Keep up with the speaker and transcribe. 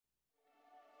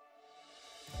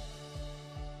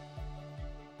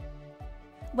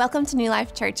Welcome to New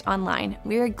Life Church Online.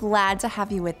 We are glad to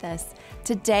have you with us.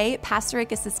 Today, Pastor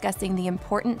Rick is discussing the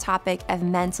important topic of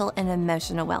mental and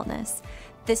emotional wellness.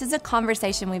 This is a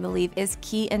conversation we believe is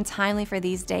key and timely for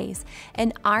these days,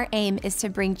 and our aim is to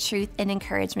bring truth and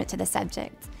encouragement to the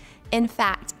subject. In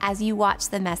fact, as you watch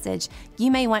the message,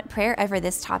 you may want prayer over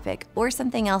this topic or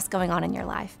something else going on in your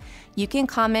life. You can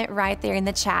comment right there in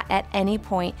the chat at any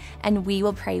point, and we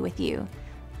will pray with you.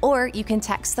 Or you can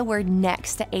text the word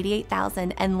NEXT to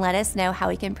 88,000 and let us know how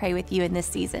we can pray with you in this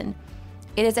season.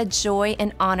 It is a joy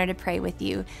and honor to pray with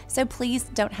you, so please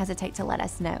don't hesitate to let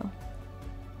us know.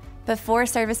 Before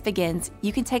service begins,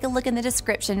 you can take a look in the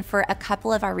description for a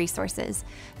couple of our resources.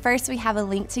 First, we have a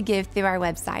link to give through our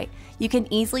website. You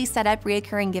can easily set up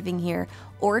recurring giving here,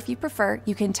 or if you prefer,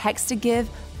 you can text to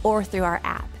give or through our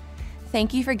app.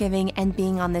 Thank you for giving and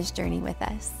being on this journey with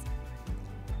us.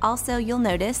 Also, you'll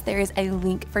notice there is a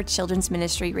link for children's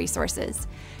ministry resources.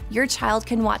 Your child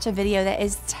can watch a video that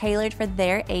is tailored for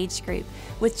their age group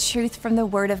with truth from the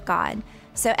Word of God.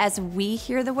 So as we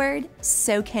hear the Word,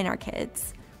 so can our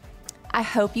kids. I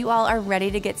hope you all are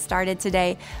ready to get started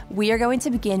today. We are going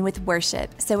to begin with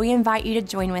worship, so we invite you to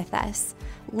join with us.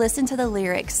 Listen to the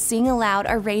lyrics, sing aloud,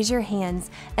 or raise your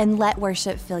hands, and let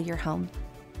worship fill your home.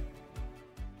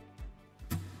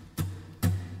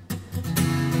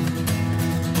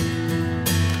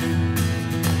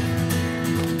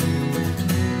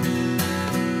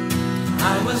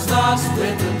 I was lost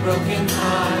with a broken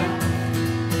heart.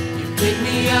 You picked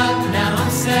me up, now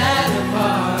I'm set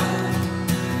apart.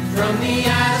 From the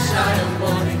ash I am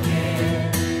born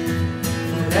again,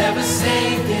 forever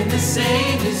safe in the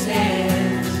Savior's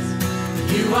hands.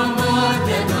 You are more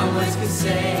than my words could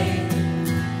say.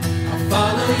 I'll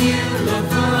follow you, look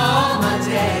for all my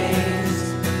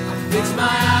days. I'll fix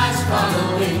my eyes,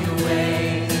 following your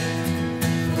way.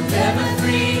 Forever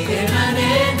free in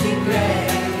unending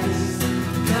grace.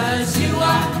 'Cause you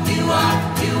are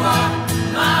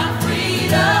my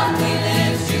freedom. We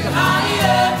lift you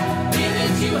higher, we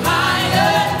lift you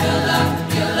higher. Your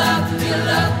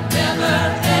love, never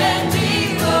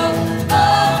ending. Oh, oh,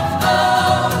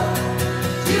 oh.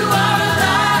 You are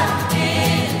alive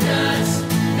in us.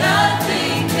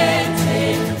 Nothing can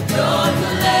take your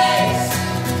place.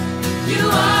 You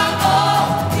are all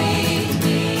we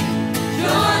need.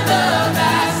 Your love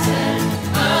has set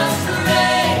us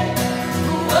free.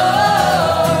 Whoa.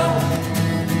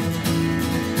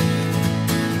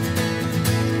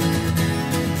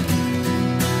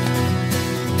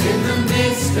 In the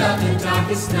midst of the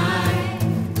darkest night,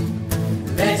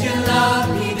 let your love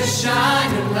be the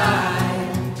shining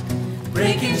light,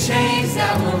 breaking chains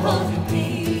that were holding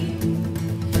me.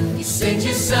 You sent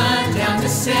your son down to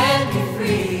set me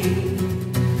free.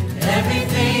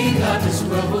 Everything of this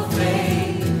world will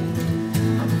fade.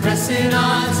 I'm pressing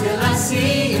on till I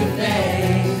see your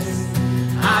face.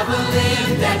 I will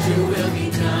live that your will be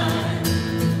done.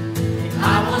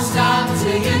 I won't stop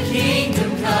till your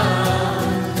kingdom comes.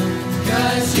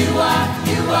 'Cause you are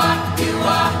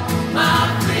my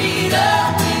freedom.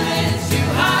 We lift you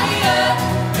higher,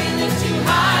 we lift you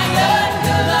higher.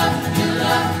 Your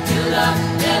love,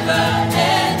 never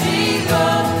ending. Oh,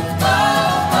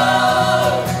 oh,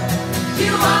 oh.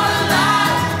 You are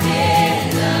alive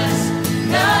in us.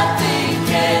 Nothing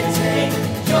can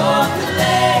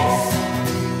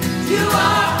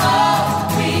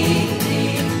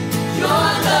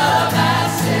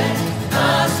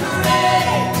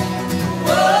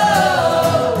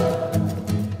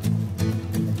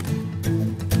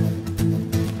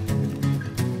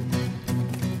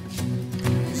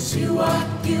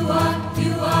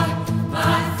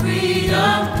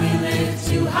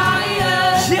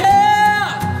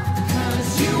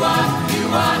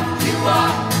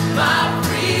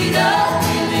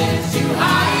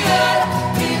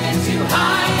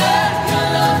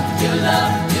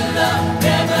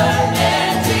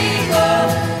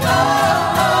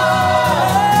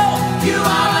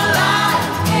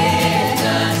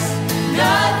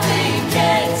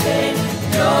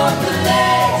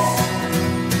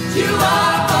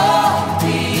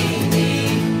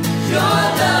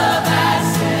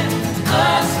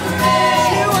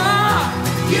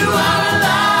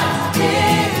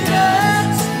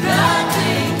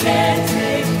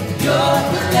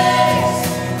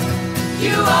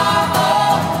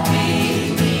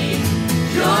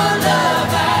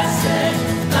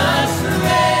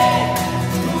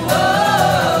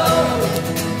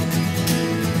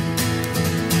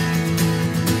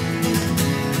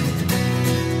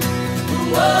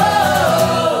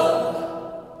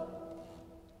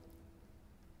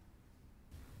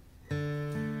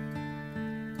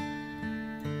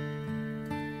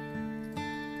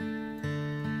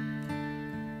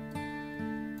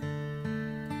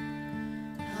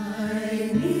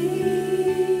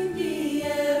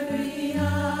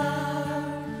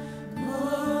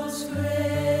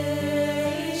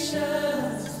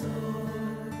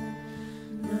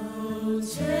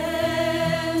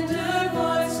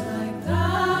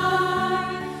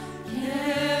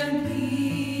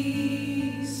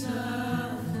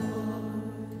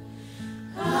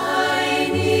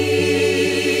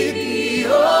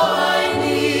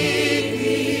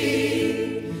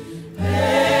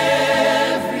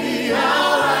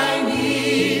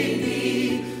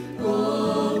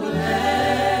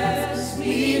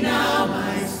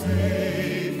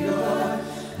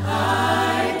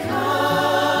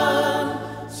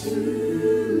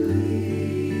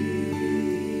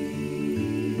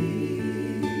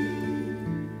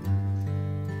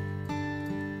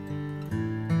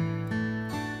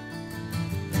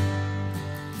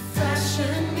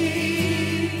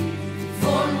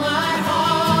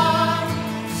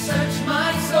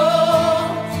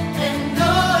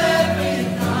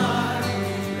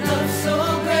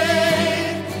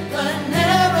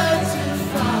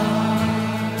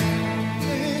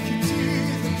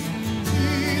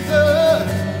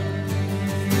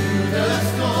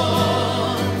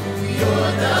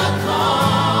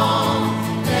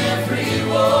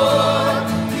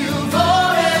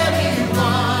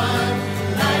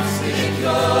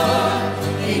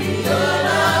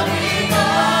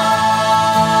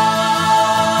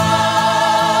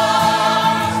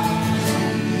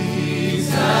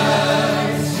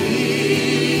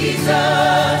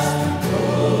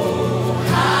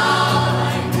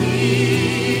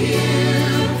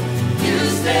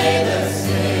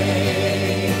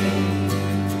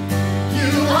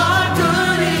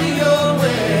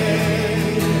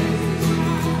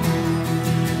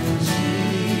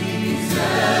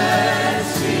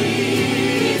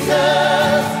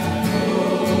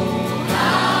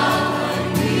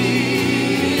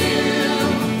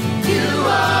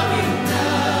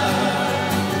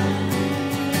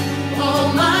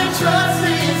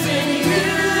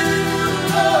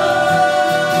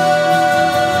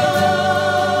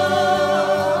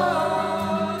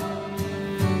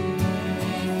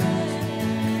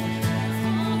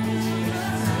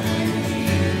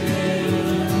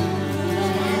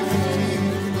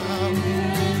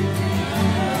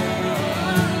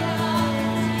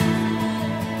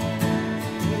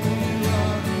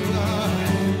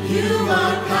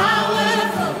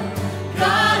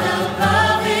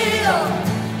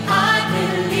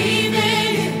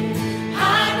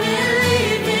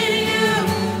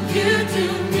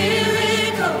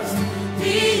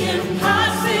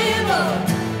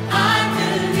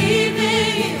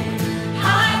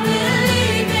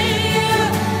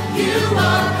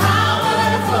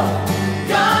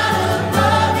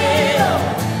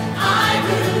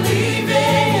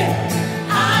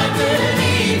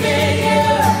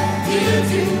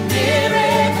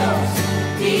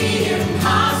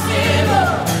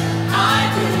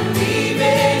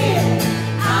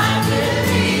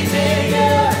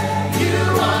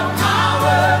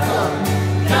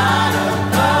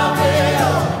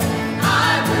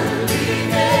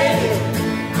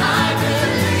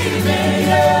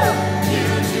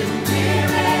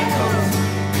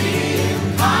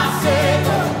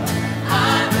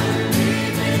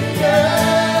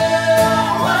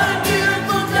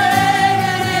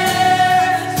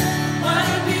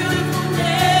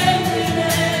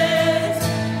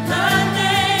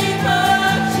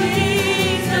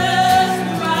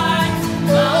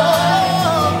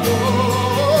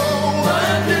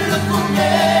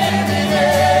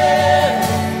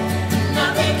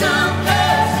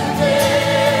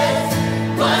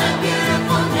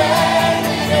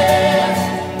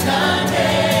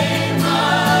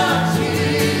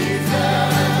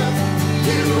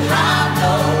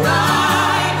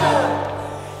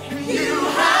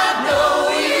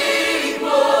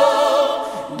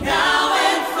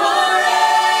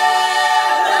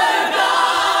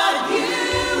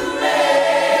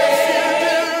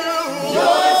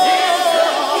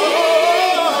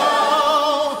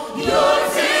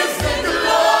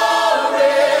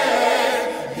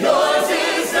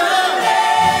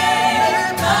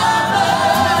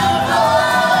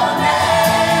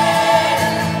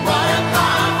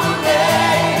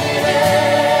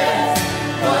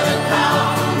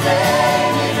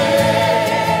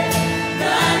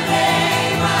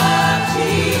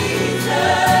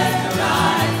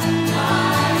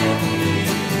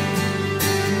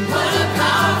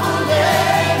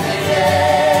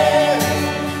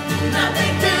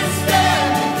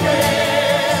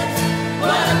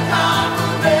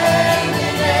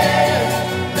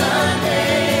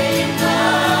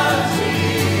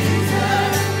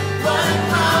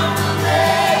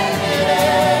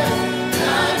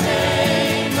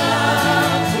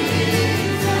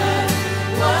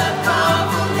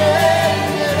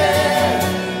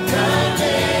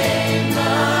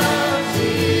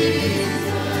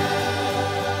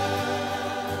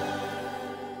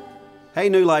Hey,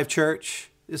 New Life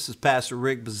Church. This is Pastor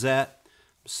Rick Bezet.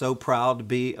 I'm so proud to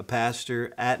be a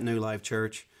pastor at New Life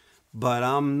Church, but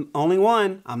I'm only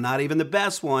one. I'm not even the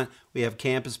best one. We have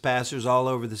campus pastors all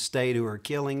over the state who are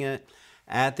killing it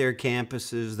at their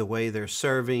campuses, the way they're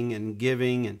serving and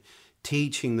giving and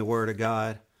teaching the Word of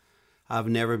God. I've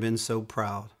never been so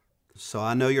proud. So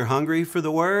I know you're hungry for the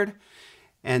Word,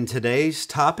 and today's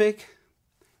topic,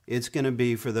 it's going to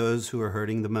be for those who are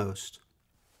hurting the most.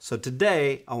 So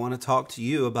today, I want to talk to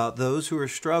you about those who are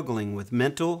struggling with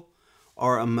mental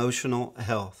or emotional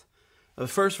health. The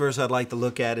first verse I'd like to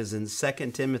look at is in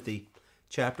 2 Timothy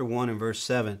chapter 1 and verse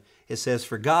 7. It says,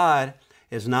 "For God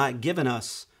has not given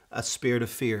us a spirit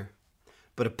of fear,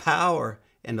 but of power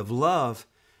and of love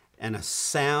and a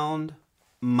sound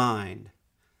mind."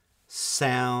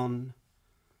 Sound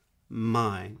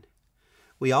mind.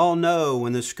 We all know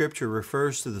when the scripture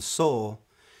refers to the soul,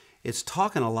 it's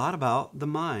talking a lot about the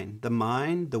mind,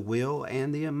 the will,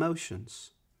 and the emotions.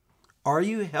 Are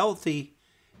you healthy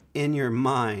in your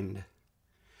mind?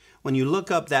 When you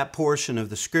look up that portion of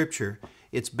the scripture,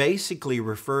 it's basically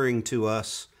referring to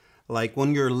us like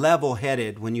when you're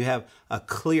level-headed, when you have a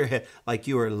clear head, like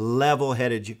you are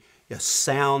level-headed, a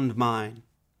sound mind.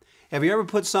 Have you ever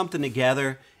put something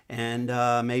together and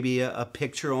maybe a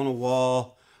picture on a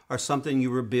wall or something you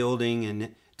were building,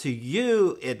 and to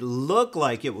you it looked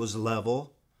like it was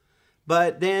level,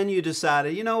 but then you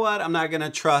decided, you know what, I'm not going to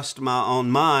trust my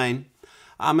own mind.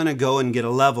 I'm going to go and get a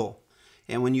level.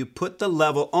 And when you put the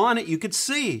level on it, you could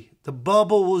see the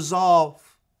bubble was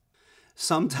off.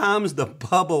 Sometimes the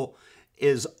bubble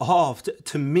is off.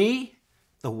 To me,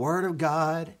 the Word of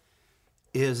God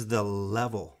is the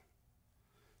level.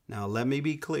 Now, let me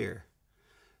be clear.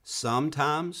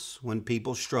 Sometimes when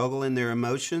people struggle in their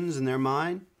emotions and their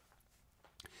mind,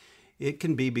 it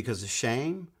can be because of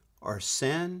shame or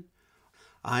sin.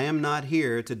 I am not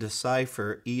here to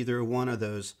decipher either one of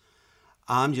those.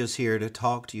 I'm just here to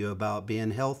talk to you about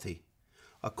being healthy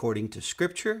according to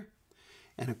Scripture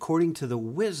and according to the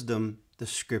wisdom the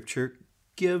Scripture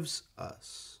gives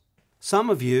us. Some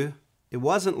of you, it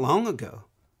wasn't long ago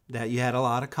that you had a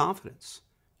lot of confidence.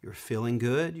 You were feeling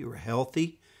good, you were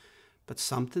healthy, but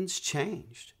something's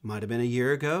changed. Might have been a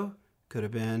year ago, could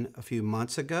have been a few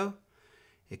months ago,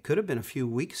 it could have been a few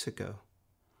weeks ago.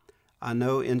 I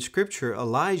know in Scripture,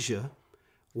 Elijah,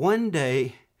 one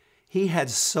day, he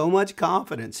had so much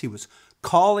confidence. He was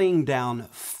calling down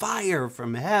fire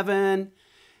from heaven.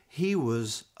 He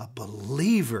was a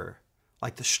believer,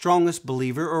 like the strongest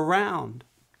believer around.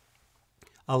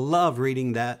 I love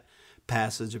reading that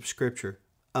passage of Scripture.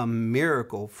 A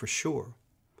miracle for sure.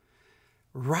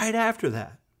 Right after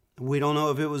that, we don't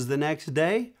know if it was the next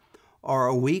day or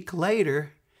a week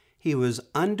later, he was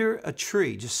under a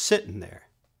tree, just sitting there.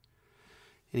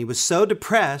 And he was so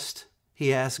depressed,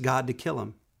 he asked God to kill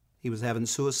him. He was having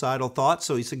suicidal thoughts,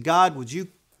 so he said, God, would you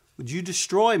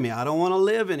destroy me? I don't want to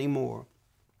live anymore.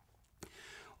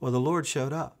 Well, the Lord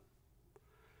showed up.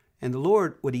 And the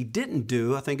Lord, what he didn't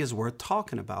do, I think is worth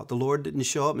talking about. The Lord didn't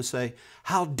show up and say,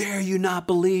 how dare you not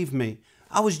believe me?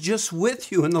 I was just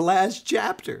with you in the last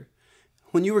chapter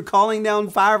when you were calling down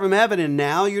fire from heaven, and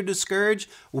now you're discouraged.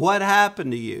 What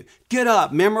happened to you? Get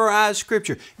up, memorize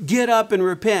Scripture. Get up and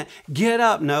repent. Get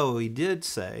up. No, he did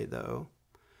say, though,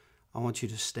 I want you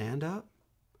to stand up.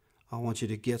 I want you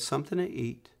to get something to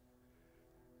eat.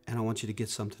 And I want you to get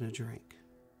something to drink.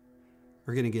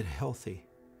 We're going to get healthy,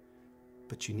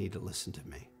 but you need to listen to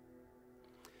me.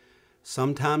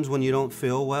 Sometimes when you don't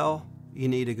feel well, you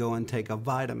need to go and take a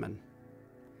vitamin.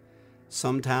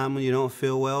 Sometime when you don't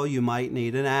feel well, you might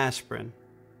need an aspirin.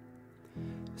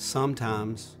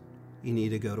 Sometimes you need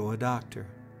to go to a doctor.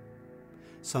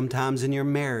 Sometimes in your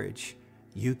marriage,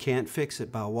 you can't fix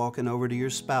it by walking over to your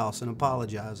spouse and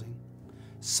apologizing.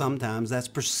 Sometimes that's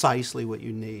precisely what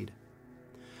you need.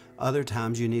 Other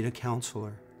times you need a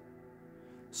counselor.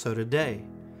 So today,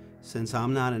 since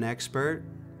I'm not an expert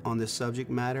on this subject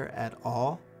matter at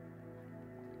all,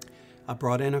 I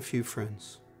brought in a few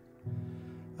friends.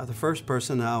 The first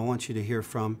person that I want you to hear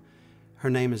from,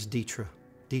 her name is Detra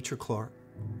Clark.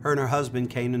 Her and her husband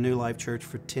came to New Life Church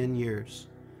for 10 years.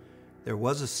 There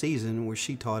was a season where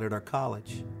she taught at our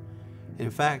college. In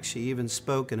fact, she even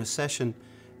spoke in a session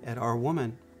at our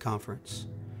woman conference.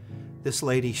 This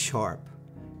lady's sharp.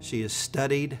 She has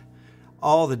studied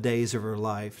all the days of her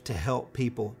life to help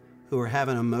people who are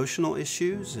having emotional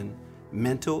issues and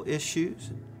mental issues.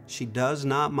 She does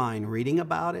not mind reading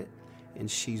about it, and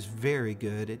she's very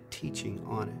good at teaching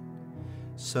on it.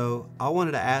 So I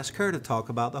wanted to ask her to talk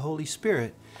about the Holy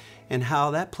Spirit and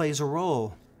how that plays a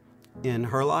role in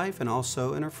her life and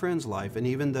also in her friend's life, and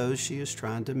even those she is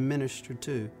trying to minister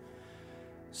to.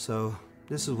 So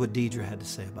this is what Deidre had to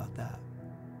say about that.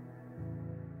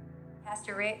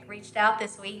 Pastor Rick reached out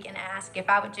this week and asked if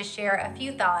I would just share a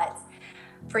few thoughts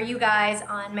for you guys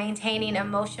on maintaining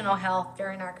emotional health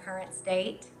during our current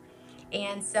state.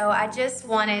 And so I just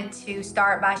wanted to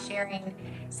start by sharing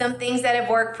some things that have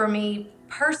worked for me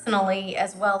personally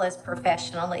as well as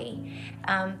professionally.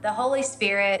 The Holy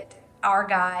Spirit, our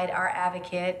guide, our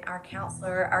advocate, our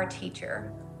counselor, our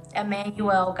teacher,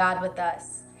 Emmanuel, God with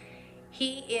us.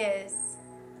 He is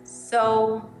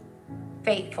so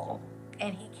faithful,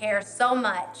 and he cares so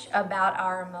much about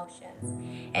our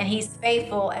emotions. And he's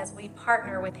faithful as we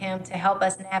partner with him to help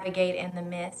us navigate in the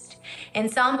midst. In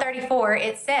Psalm 34,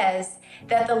 it says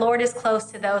that the Lord is close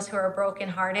to those who are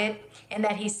brokenhearted and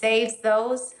that he saves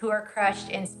those who are crushed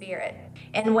in spirit.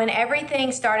 And when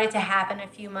everything started to happen a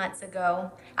few months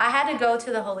ago, I had to go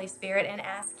to the Holy Spirit and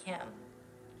ask him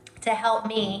to help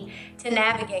me to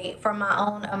navigate for my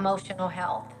own emotional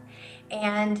health.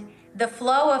 And the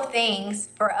flow of things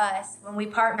for us when we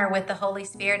partner with the Holy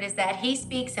Spirit is that he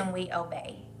speaks and we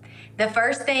obey. The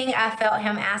first thing I felt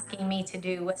him asking me to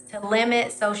do was to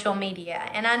limit social media.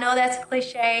 And I know that's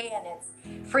cliche and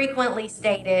it's frequently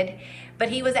stated, but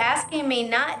he was asking me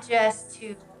not just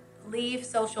to leave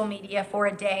social media for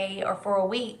a day or for a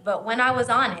week, but when I was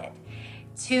on it,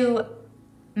 to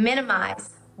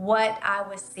minimize what I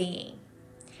was seeing.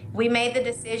 We made the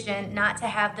decision not to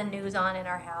have the news on in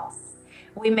our house.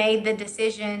 We made the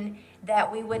decision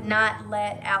that we would not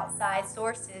let outside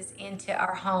sources into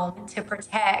our home to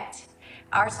protect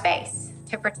our space,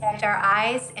 to protect our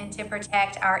eyes, and to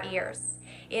protect our ears.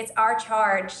 It's our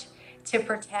charge to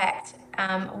protect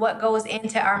what goes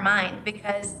into our mind,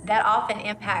 because that often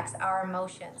impacts our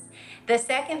emotions. The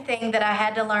second thing that I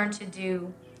had to learn to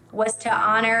do was to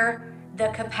honor the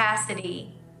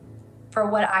capacity for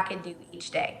what I could do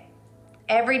each day.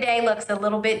 Every day looks a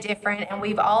little bit different, and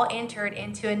we've all entered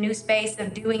into a new space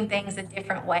of doing things a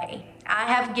different way. I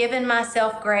have given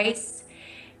myself grace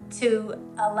to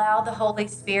allow the Holy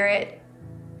Spirit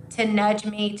to nudge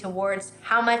me towards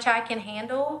how much I can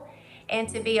handle and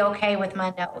to be okay with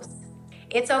my no's.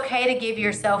 It's okay to give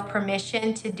yourself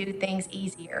permission to do things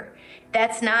easier.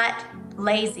 That's not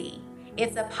lazy.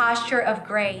 It's a posture of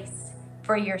grace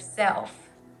for yourself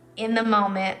in the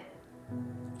moment,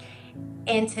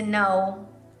 and to know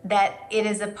that it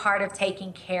is a part of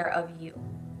taking care of you.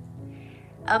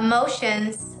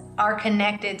 Emotions are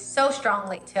connected so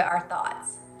strongly to our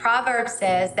thoughts. Proverbs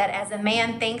says that as a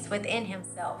man thinks within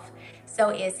himself, so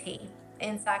is he.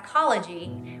 In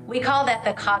psychology, we call that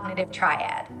the cognitive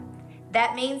triad.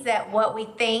 That means that what we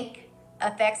think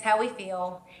affects how we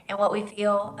feel, and what we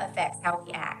feel affects how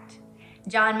we act.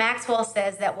 John Maxwell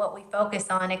says that what we focus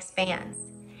on expands.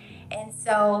 And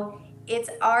so it's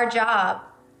our job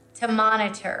to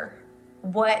monitor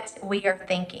what we are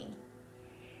thinking,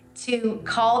 to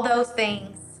call those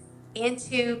things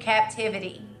into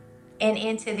captivity and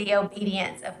into the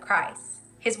obedience of Christ.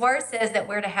 His word says that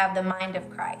we're to have the mind of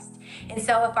Christ. And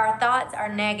so if our thoughts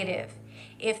are negative,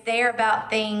 if they're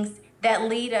about things that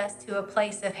lead us to a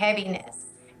place of heaviness,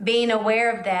 being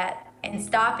aware of that and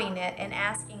stopping it and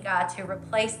asking God to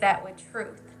replace that with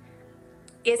truth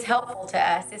is helpful to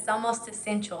us. It's almost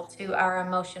essential to our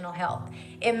emotional health.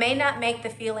 It may not make the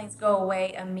feelings go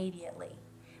away immediately,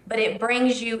 but it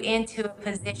brings you into a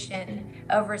position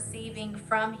of receiving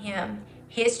from Him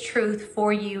His truth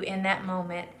for you in that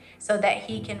moment, so that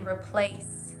He can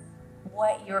replace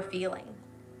what you're feeling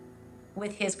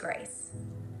with His grace.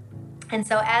 And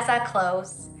so as I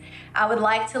close, I would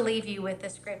like to leave you with a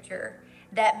scripture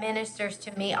that ministers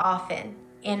to me often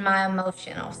in my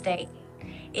emotional state.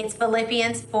 It's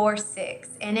Philippians 4:6,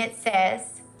 and it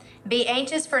says, "Be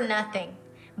anxious for nothing,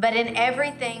 but in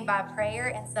everything by prayer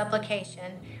and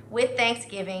supplication, with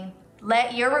thanksgiving,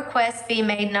 let your requests be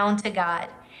made known to God,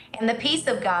 and the peace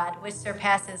of God, which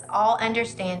surpasses all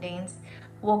understandings,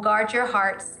 will guard your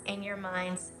hearts and your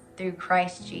minds through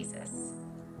Christ Jesus."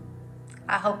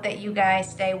 I hope that you guys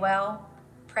stay well.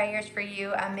 Prayers for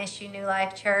you. I miss you, New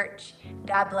Life Church.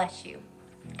 God bless you.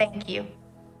 Thank you.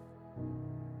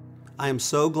 I am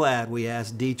so glad we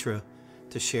asked Detra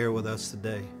to share with us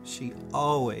today. She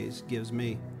always gives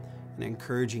me an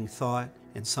encouraging thought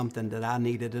and something that I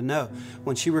needed to know.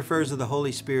 When she refers to the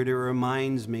Holy Spirit, it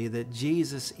reminds me that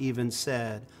Jesus even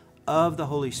said of the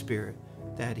Holy Spirit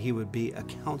that He would be a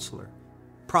counselor.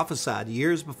 Prophesied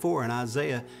years before in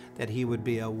Isaiah that He would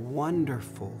be a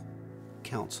wonderful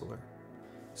counselor.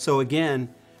 So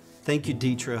again, thank you,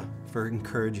 Detra, for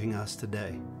encouraging us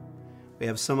today. We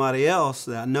have somebody else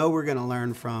that I know we're going to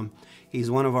learn from.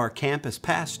 He's one of our campus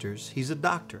pastors. He's a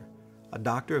doctor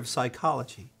of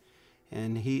psychology,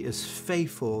 and he is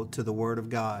faithful to the Word of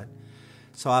God.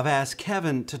 So I've asked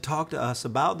Kevin to talk to us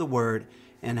about the Word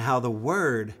and how the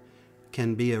Word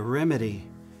can be a remedy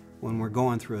when we're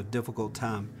going through a difficult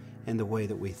time in the way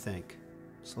that we think.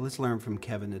 So let's learn from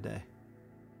Kevin today.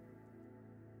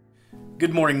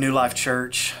 Good morning, New Life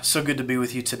Church. So good to be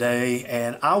with you today.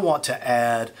 And I want to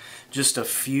add just a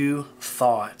few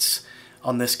thoughts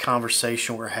on this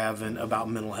conversation we're having about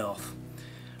mental health.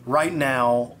 Right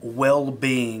now,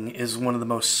 well-being is one of the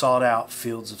most sought-out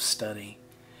fields of study.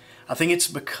 I think it's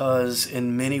because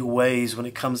in many ways, when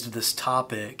it comes to this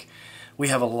topic, we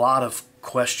have a lot of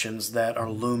questions that are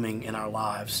looming in our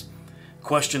lives.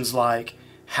 Questions like,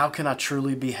 how can I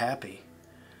truly be happy?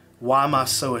 Why am I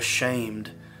so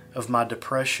ashamed of my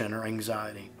depression or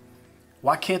anxiety?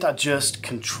 Why can't I just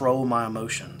control my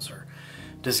emotions? Or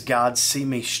does God see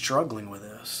me struggling with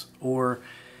this? Or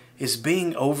is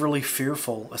being overly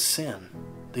fearful a sin?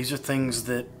 These are things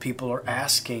that people are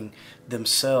asking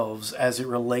themselves as it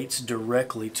relates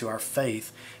directly to our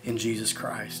faith in Jesus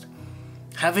Christ.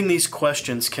 Having these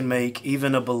questions can make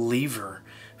even a believer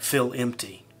feel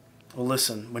empty. Well,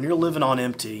 listen, when you're living on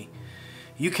empty,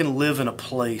 you can live in a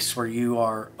place where you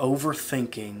are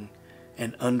overthinking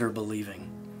and underbelieving.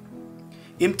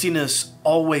 Emptiness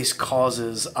always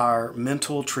causes our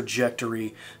mental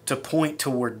trajectory to point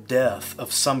toward death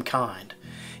of some kind,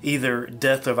 either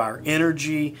death of our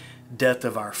energy, death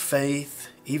of our faith,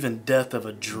 even death of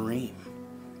a dream.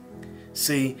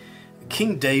 See,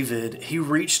 King David, he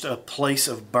reached a place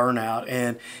of burnout,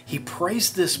 and he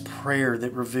prays this prayer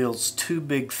that reveals two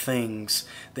big things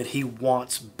that he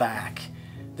wants back,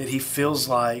 that he feels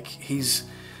like he's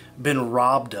been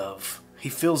robbed of. He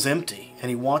feels empty and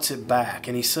he wants it back.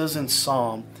 And he says in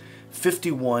Psalm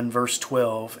 51 verse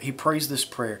 12, he prays this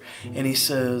prayer and he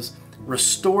says,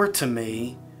 "Restore to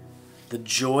me the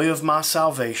joy of my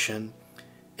salvation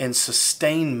and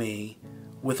sustain me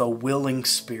with a willing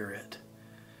spirit."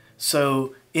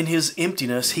 So in his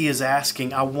emptiness, he is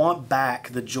asking, I want back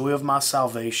the joy of my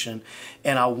salvation,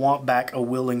 and I want back a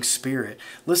willing spirit.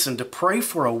 Listen, to pray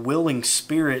for a willing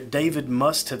spirit, David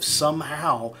must have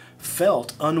somehow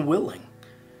felt unwilling.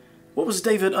 What was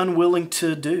David unwilling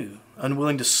to do?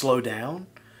 Unwilling to slow down?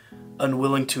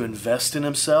 Unwilling to invest in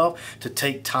himself? To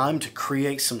take time to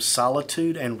create some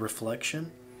solitude and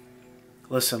reflection?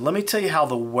 Listen, let me tell you how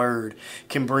the Word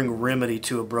can bring remedy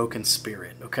to a broken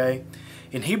spirit, okay?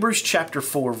 In Hebrews chapter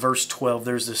 4, verse 12,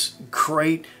 there's this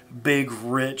great, big,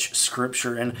 rich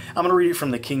scripture, and I'm going to read it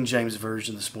from the King James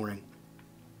Version this morning.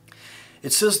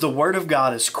 It says, "The Word of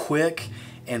God is quick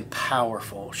and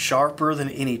powerful, sharper than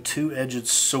any two-edged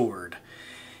sword."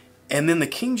 And then the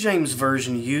King James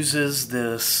Version uses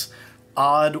this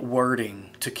odd wording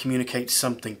to communicate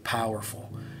something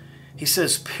powerful. He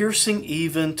says, "Piercing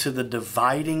even to the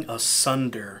dividing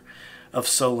asunder of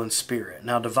soul and spirit."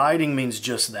 Now, dividing means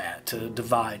just that, to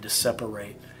divide, to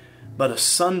separate. But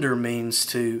asunder means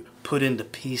to put into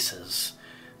pieces,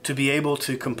 to be able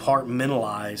to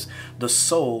compartmentalize the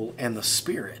soul and the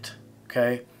spirit,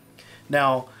 okay?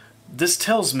 Now, this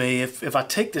tells me, if I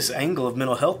take this angle of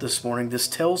mental health this morning, this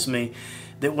tells me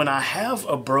that when I have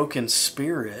a broken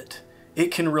spirit,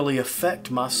 it can really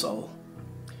affect my soul.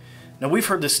 Now, we've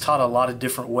heard this taught a lot of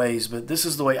different ways, but this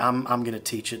is the way I'm going to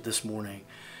teach it this morning.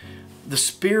 The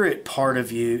spirit part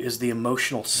of you is the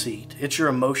emotional seat. It's your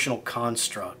emotional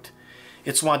construct.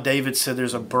 It's why David said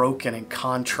there's a broken and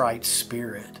contrite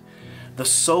spirit. The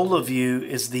soul of you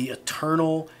is the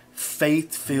eternal,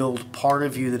 faith-filled part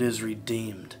of you that is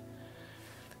redeemed.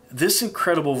 This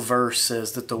incredible verse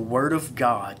says that the Word of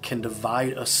God can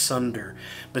divide asunder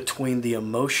between the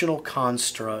emotional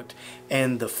construct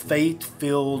and the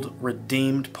faith-filled,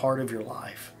 redeemed part of your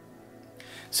life.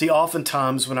 See,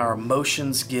 oftentimes when our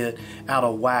emotions get out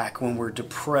of whack, when we're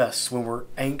depressed, when we're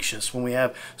anxious, when we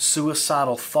have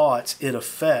suicidal thoughts, it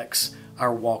affects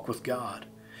our walk with God.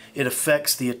 It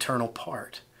affects the eternal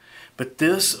part. But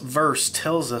this verse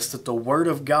tells us that the Word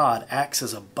of God acts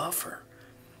as a buffer.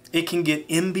 It can get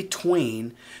in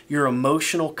between your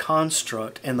emotional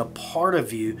construct and the part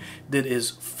of you that is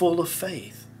full of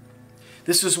faith.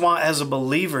 This is why, as a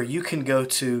believer, you can go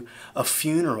to a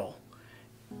funeral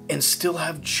and still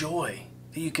have joy.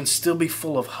 You can still be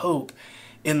full of hope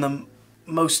in the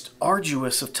most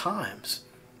arduous of times.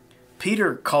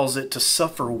 Peter calls it to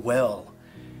suffer well.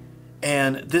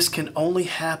 And this can only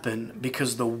happen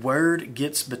because the Word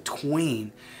gets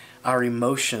between our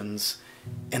emotions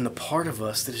and the part of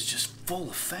us that is just full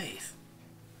of faith.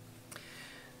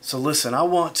 So listen, I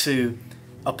want to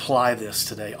apply this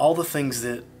today. All the things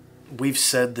that we've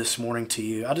said this morning to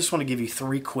you, I just want to give you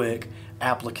 3 quick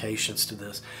applications to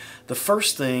this. The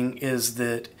first thing is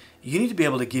that you need to be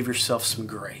able to give yourself some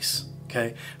grace,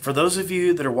 okay? For those of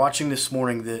you that are watching this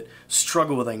morning that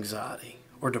struggle with anxiety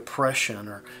or depression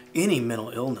or any mental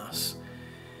illness,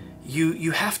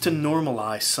 you have to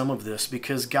normalize some of this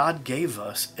because God gave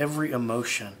us every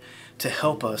emotion to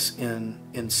help us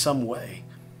in some way.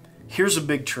 Here's a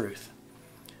big truth.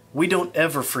 We don't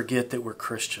ever forget that we're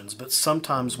Christians, but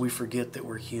sometimes we forget that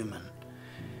we're human.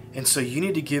 And so you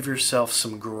need to give yourself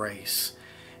some grace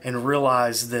and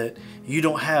realize that you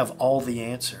don't have all the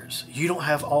answers. You don't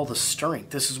have all the strength.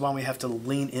 This is why we have to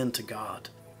lean into God.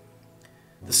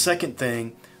 The second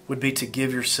thing would be to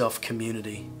give yourself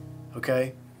community,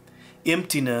 okay?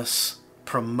 Emptiness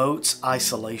promotes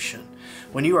isolation.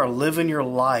 When you are living your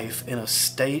life in a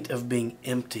state of being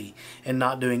empty and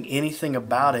not doing anything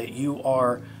about it, you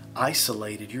are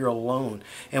isolated. You're alone.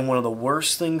 And one of the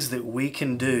worst things that we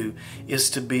can do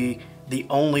is to be the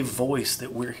only voice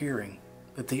that we're hearing.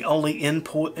 That the only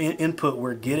input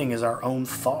we're getting is our own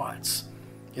thoughts.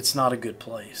 It's not a good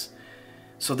place.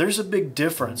 So there's a big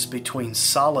difference between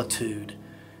solitude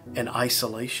and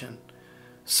isolation.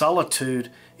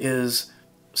 Solitude is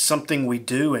something we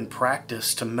do and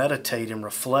practice to meditate and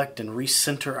reflect and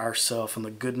recenter ourselves on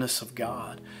the goodness of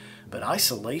God. But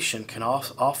isolation can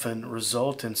often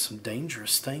result in some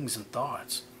dangerous things and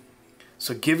thoughts.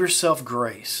 So give yourself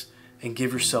grace and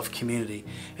give yourself community.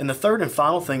 And the third and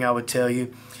final thing I would tell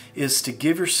you is to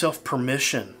give yourself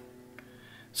permission.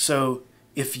 So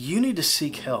if you need to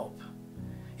seek help,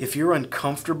 if you're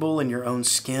uncomfortable in your own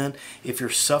skin, if you're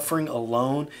suffering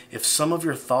alone, if some of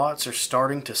your thoughts are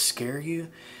starting to scare you,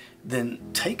 then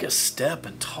take a step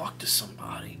and talk to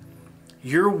somebody.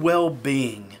 Your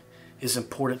well-being is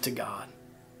important to God.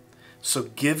 So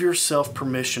give yourself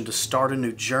permission to start a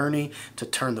new journey, to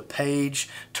turn the page,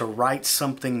 to write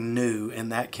something new,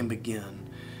 and that can begin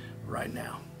right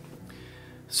now.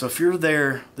 So if you're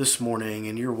there this morning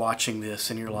and you're watching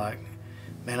this and you're like,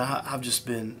 man, I've just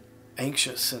been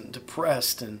anxious and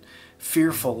depressed and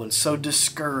fearful and so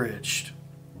discouraged,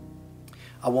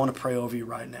 I want to pray over you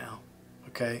right now,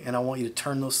 okay? And I want you to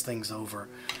turn those things over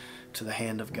to the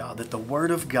hand of God, that the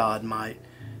Word of God might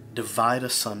divide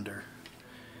asunder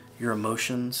your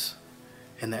emotions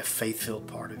and that faith-filled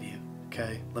part of you,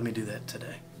 okay? Let me do that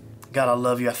today. God, I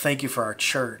love you. I thank you for our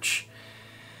church.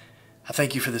 I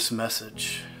thank you for this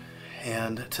message.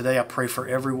 And today I pray for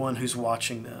everyone who's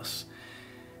watching this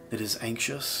that is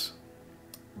anxious,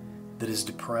 that is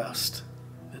depressed,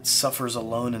 that suffers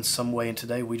alone in some way. And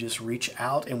today we just reach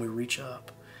out and we reach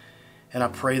up. And I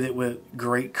pray that with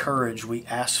great courage we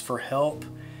ask for help,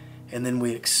 and then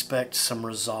we expect some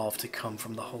resolve to come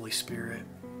from the Holy Spirit.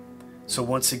 So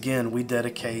once again, we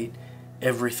dedicate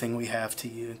everything we have to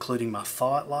you, including my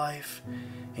thought life,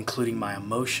 including my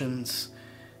emotions,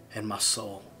 and my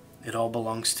soul. It all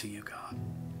belongs to you, God.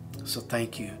 So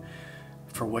thank you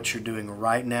for what you're doing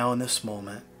right now in this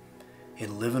moment,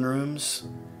 in living rooms,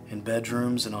 in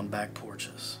bedrooms, and on back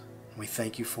porches. We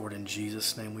thank you for it. In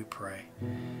Jesus' name we pray.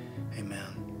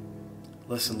 Amen.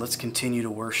 Listen, let's continue to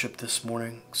worship this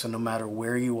morning. So no matter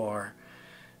where you are,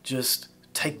 just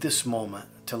take this moment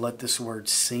to let this word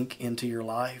sink into your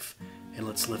life, and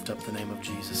let's lift up the name of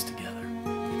Jesus together.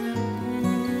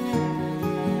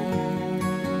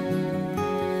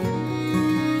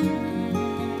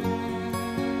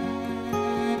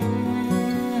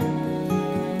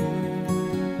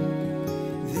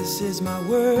 This is my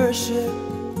worship.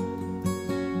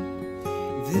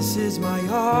 This is my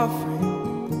offering.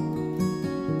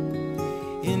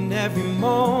 In every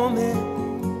moment,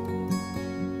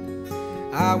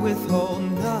 I withhold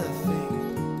nothing.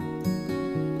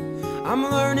 I'm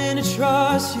learning to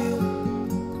trust you,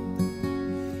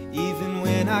 even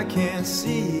when I can't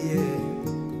see it.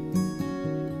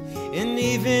 And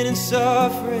even in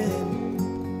suffering,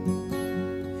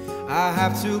 I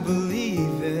have to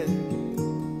believe it.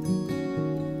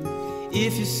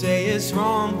 If you say it's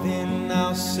wrong, then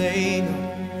I'll say no.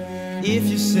 If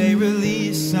you say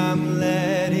release, I'm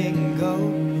letting go.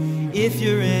 If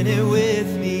you're in it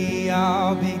with me,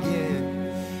 I'll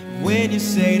begin. When you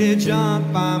say to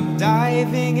jump, I'm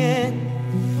diving in.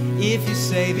 If you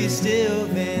say be still,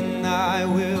 then I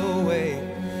will wait.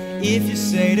 If you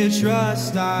say to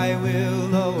trust, I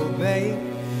will obey.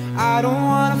 I don't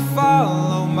want to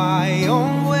follow my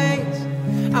own ways.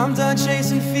 I'm done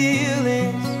chasing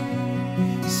feelings.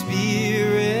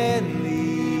 Spirit,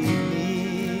 lead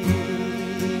me.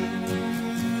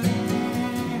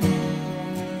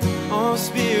 Oh,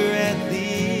 Spirit,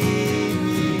 lead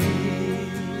me.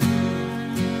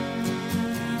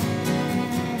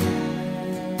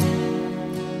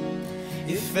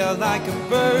 It felt like a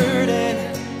burden,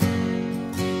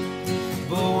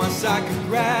 but once I could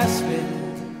grasp it,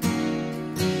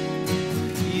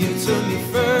 you took me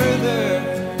further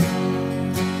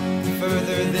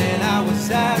than I was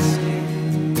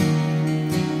asking.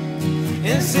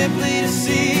 And simply to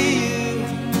see you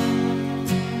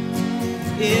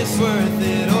is worth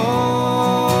it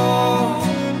all.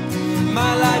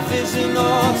 My life is an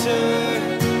altar.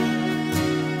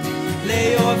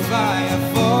 Lay your fire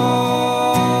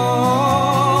fall.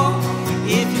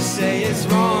 If you say it's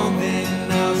wrong,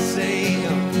 then I'll say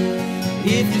no.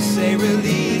 If you say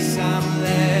release, I'm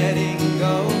letting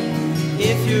go.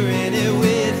 If you're in it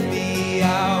with me,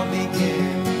 I'll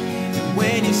begin. And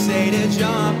when you say to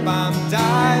jump, I'm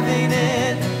diving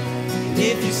in.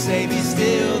 If you say be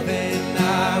still, then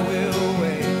I will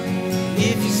wait.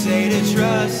 If you say to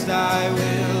trust, I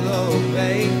will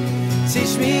obey.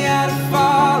 Teach me how to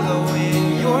follow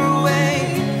in your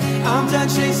way. I'm done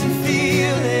chasing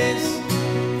feelings.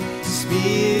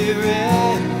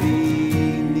 Spirit,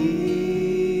 lead me.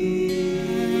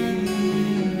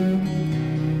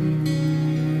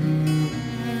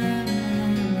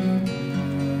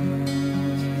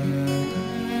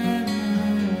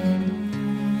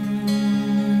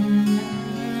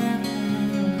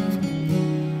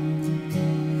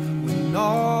 When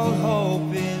all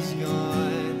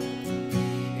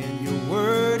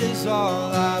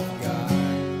I've got.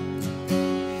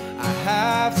 I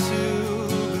have to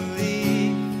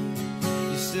believe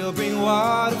you still bring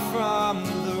water from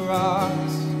the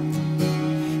rocks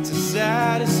to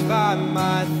satisfy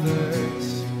my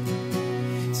thirst,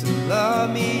 to love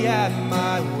me at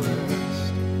my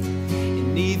worst.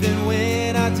 And even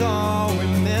when I don't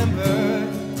remember,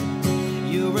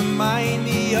 you remind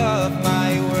me of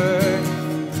my worth.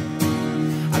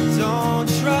 I don't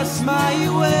trust my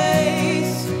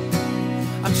ways,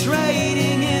 I'm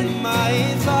trading in my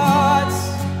thoughts.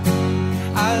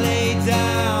 I lay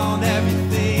down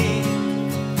everything,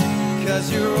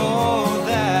 'cause you're all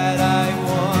that I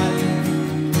want.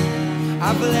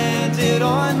 I've landed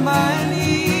on my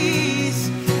knees,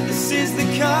 this is the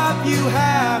cup you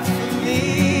have for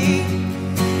me.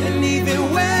 And even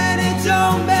when it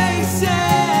don't make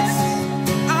sense,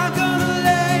 I'm gonna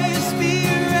let your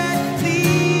spirit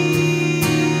lead.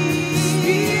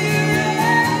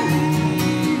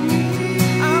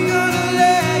 I'm gonna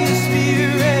let your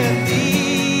spirit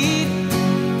lead.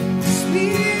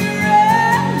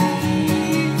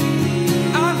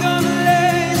 I'm gonna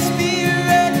let your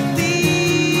spirit lead.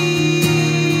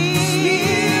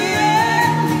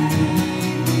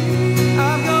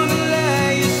 I'm gonna let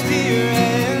your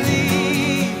spirit lead.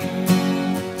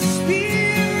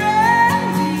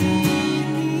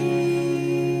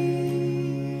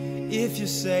 If you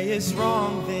say it's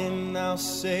wrong, then I'll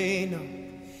say no.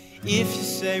 If you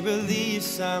say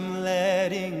release, I'm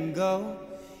letting go.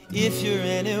 If you're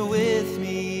in it with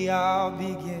me, I'll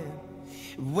begin.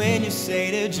 When you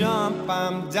say to jump,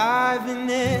 I'm diving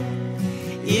in.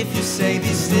 If you say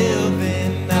be still,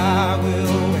 then I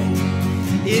will wait.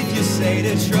 If you say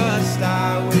to trust,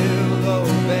 I will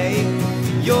obey.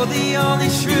 You're the only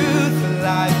truth, the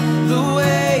light, the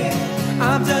way.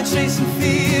 I'm done chasing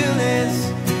feelings.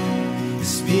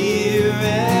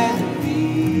 Spirit lead.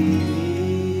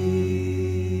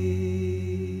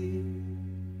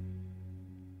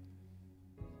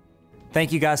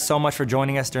 Thank you guys so much for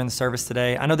joining us during the service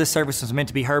today. I know this service was meant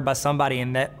to be heard by somebody,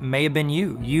 and that may have been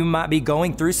you. You might be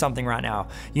going through something right now.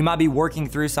 You might be working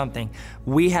through something.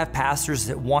 We have pastors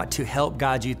that want to help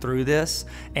guide you through this,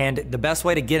 and the best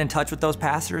way to get in touch with those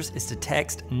pastors is to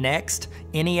text NEXT,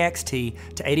 N-E-X-T,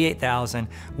 to 88,000.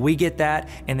 We get that,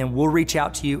 and then we'll reach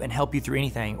out to you and help you through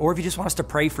anything. Or if you just want us to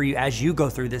pray for you as you go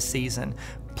through this season,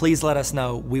 please let us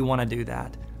know. We want to do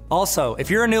that. Also, if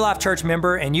you're a New Life Church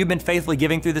member and you've been faithfully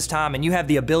giving through this time and you have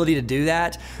the ability to do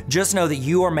that, just know that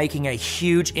you are making a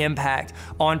huge impact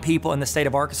on people in the state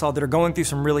of Arkansas that are going through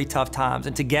some really tough times.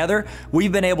 And together,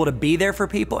 we've been able to be there for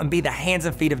people and be the hands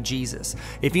and feet of Jesus.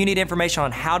 If you need information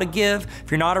on how to give,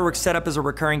 if you're not set up as a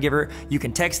recurring giver, you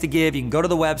can text to give, you can go to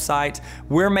the website.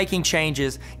 We're making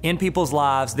changes in people's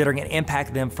lives that are going to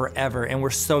impact them forever. And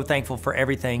we're so thankful for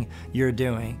everything you're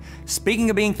doing. Speaking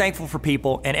of being thankful for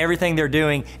people and everything they're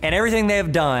doing, and everything they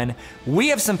have done, we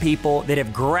have some people that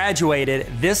have graduated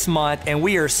this month, and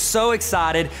we are so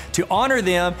excited to honor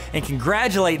them and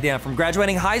congratulate them from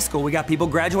graduating high school. We got people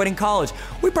graduating college.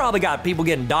 We probably got people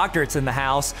getting doctorates in the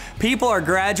house. People are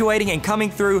graduating and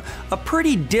coming through a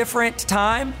pretty different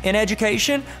time in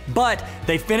education, but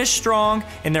they finished strong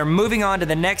and they're moving on to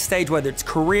the next stage, whether it's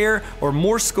career or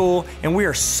more school, and we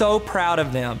are so proud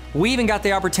of them. We even got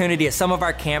the opportunity at some of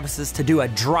our campuses to do a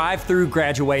drive-through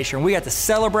graduation. We got to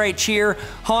celebrate, cheer,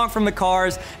 honk from the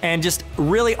cars, and just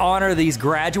really honor these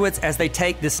graduates as they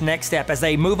take this next step, as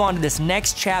they move on to this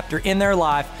next chapter in their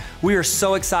life. We are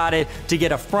so excited to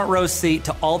get a front row seat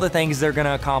to all the things they're going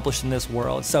to accomplish in this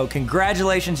world. So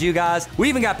congratulations, you guys. We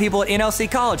even got people at NLC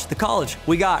College, the college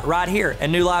we got right here at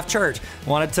New Life Church.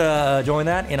 Wanted to join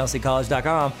that?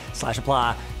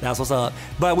 nlccollege.com/apply. That's what's up.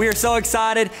 But we are so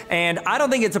excited, and I don't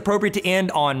think it's appropriate to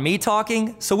end on me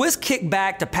talking. So let's kick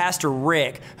back to Pastor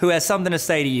Rick, who has something to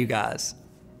say to you guys.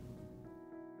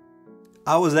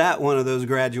 I was at one of those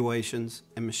graduations,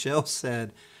 and Michelle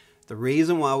said, the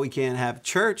reason why we can't have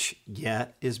church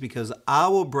yet is because I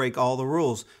will break all the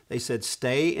rules. They said,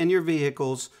 stay in your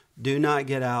vehicles, do not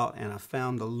get out, and I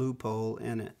found a loophole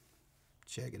in it.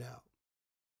 Check it out.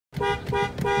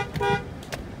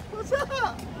 What's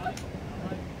up?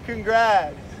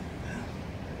 Congrats.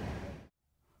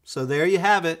 So there you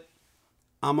have it.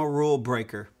 I'm a rule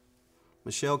breaker.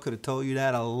 Michelle could have told you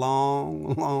that a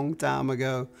long time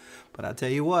ago. But I tell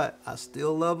you what, I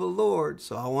still love the Lord,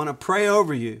 so I want to pray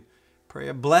over you. Pray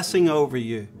a blessing over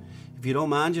you. If you don't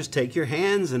mind, just take your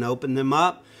hands and open them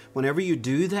up. Whenever you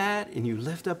do that and you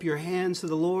lift up your hands to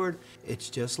the Lord, it's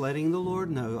just letting the Lord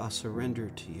know, I surrender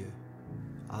to you.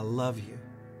 I love you.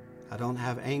 I don't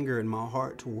have anger in my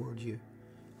heart toward you.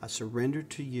 I surrender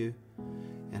to you,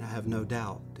 and I have no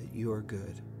doubt that you are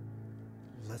good.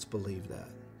 Let's believe that.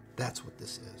 That's what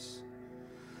this is.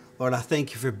 Lord, I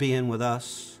thank you for being with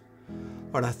us.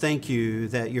 Lord, I thank you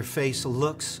that your face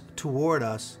looks toward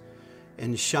us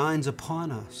and shines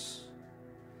upon us.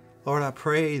 Lord, I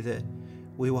pray that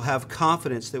we will have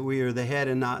confidence that we are the head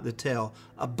and not the tail,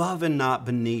 above and not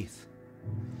beneath.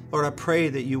 Lord, I pray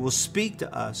that you will speak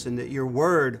to us and that your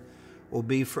word will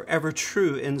be forever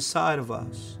true inside of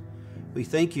us. We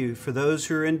thank you for those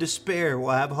who are in despair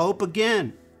will have hope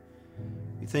again.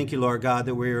 We thank you, Lord God,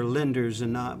 that we are lenders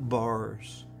and not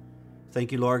borrowers.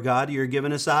 Thank you, Lord God, you're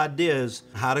giving us ideas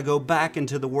how to go back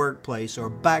into the workplace or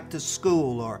back to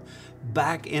school or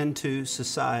back into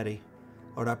society.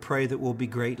 Lord, I pray that we'll be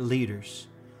great leaders.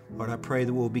 Lord, I pray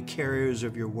that we'll be carriers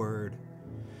of your word.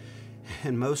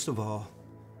 And most of all,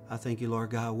 I thank you,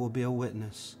 Lord God, we'll be a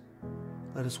witness.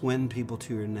 Let us win people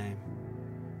to your name.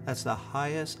 That's the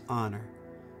highest honor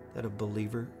that a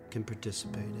believer can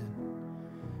participate in.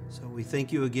 So we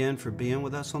thank you again for being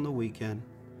with us on the weekend.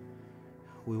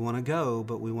 We want to go,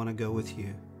 but we want to go with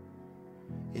you.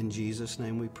 In Jesus'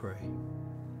 name we pray.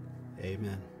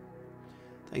 Amen.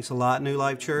 Thanks a lot, New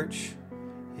Life Church.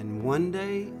 And one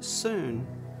day soon,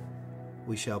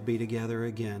 we shall be together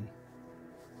again.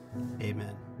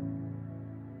 Amen.